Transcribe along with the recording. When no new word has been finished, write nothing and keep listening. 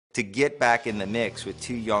To get back in the mix with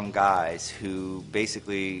two young guys who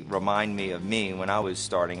basically remind me of me when I was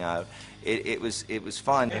starting out, it was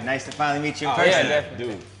fun. And nice to finally meet you in person. Yeah,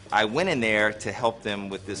 definitely. Dude. I went in there to help them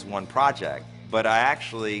with this one project, but I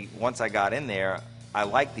actually, once I got in there, I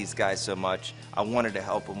liked these guys so much, I wanted to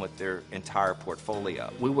help them with their entire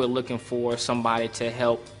portfolio. We were looking for somebody to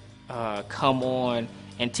help come on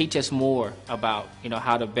and teach us more about,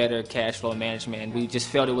 how to better cash flow management. And we just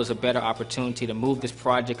felt it was a better opportunity to move this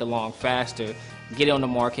project along faster, get it on the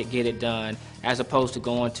market, get it done, as opposed to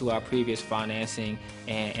going to our previous financing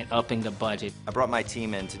and upping the budget. I brought my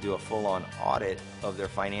team in to do a full-on audit of their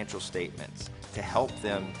financial statements to help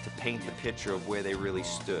them to paint the picture of where they really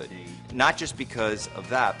stood. Not just because of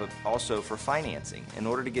that, but also for financing. In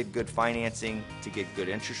order to get good financing, to get good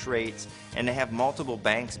interest rates, and to have multiple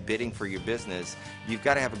banks bidding for your business, you've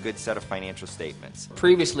got to have a good set of financial statements.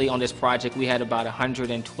 Previously on this project, we had about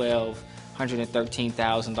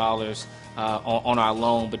 $113,000 on our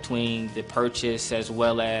loan between the purchase as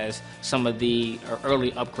well as some of the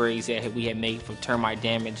early upgrades that we had made for termite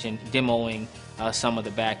damage and demoing some of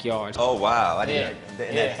the backyards. Oh, wow. I didn't.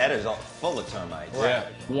 Yeah. That header's all full of termites. Right.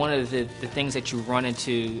 One of the things that you run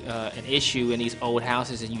into an issue in these old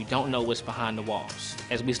houses is you don't know what's behind the walls.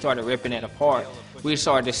 As we started ripping it apart, we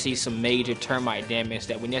started to see some major termite damage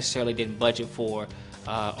that we necessarily didn't budget for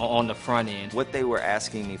on the front end. What they were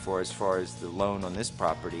asking me for as far as the loan on this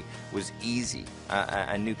property was easy.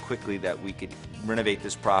 I knew quickly that we could renovate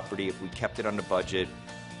this property if we kept it under budget.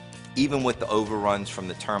 Even with the overruns from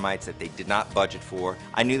the termites that they did not budget for,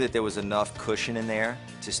 I knew that there was enough cushion in there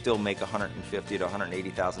to still make $150,000 to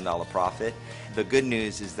 $180,000 profit. The good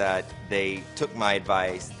news is that they took my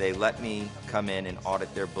advice, they let me come in and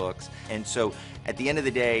audit their books, and so at the end of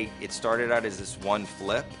the day, it started out as this one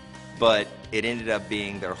flip, but it ended up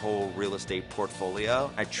being their whole real estate portfolio.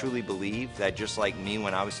 I truly believe that just like me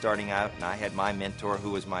when I was starting out and I had my mentor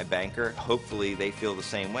who was my banker, hopefully they feel the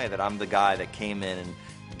same way, that I'm the guy that came in and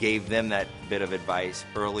gave them that bit of advice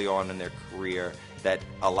early on in their career that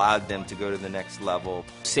allowed them to go to the next level.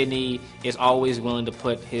 Sidney is always willing to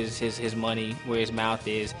put his money where his mouth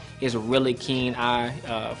is. He has a really keen eye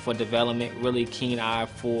for development, really keen eye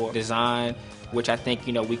for design, which I think,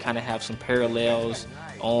 we kind of have some parallels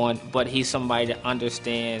on, but he's somebody that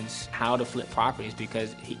understands how to flip properties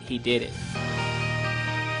because he did it.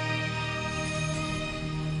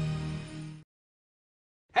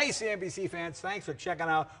 Hey CNBC fans, thanks for checking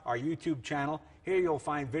out our YouTube channel. Here you'll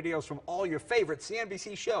find videos from all your favorite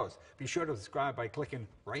CNBC shows. Be sure to subscribe by clicking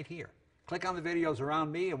right here. Click on the videos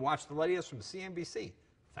around me and watch the latest from CNBC.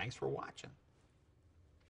 Thanks for watching.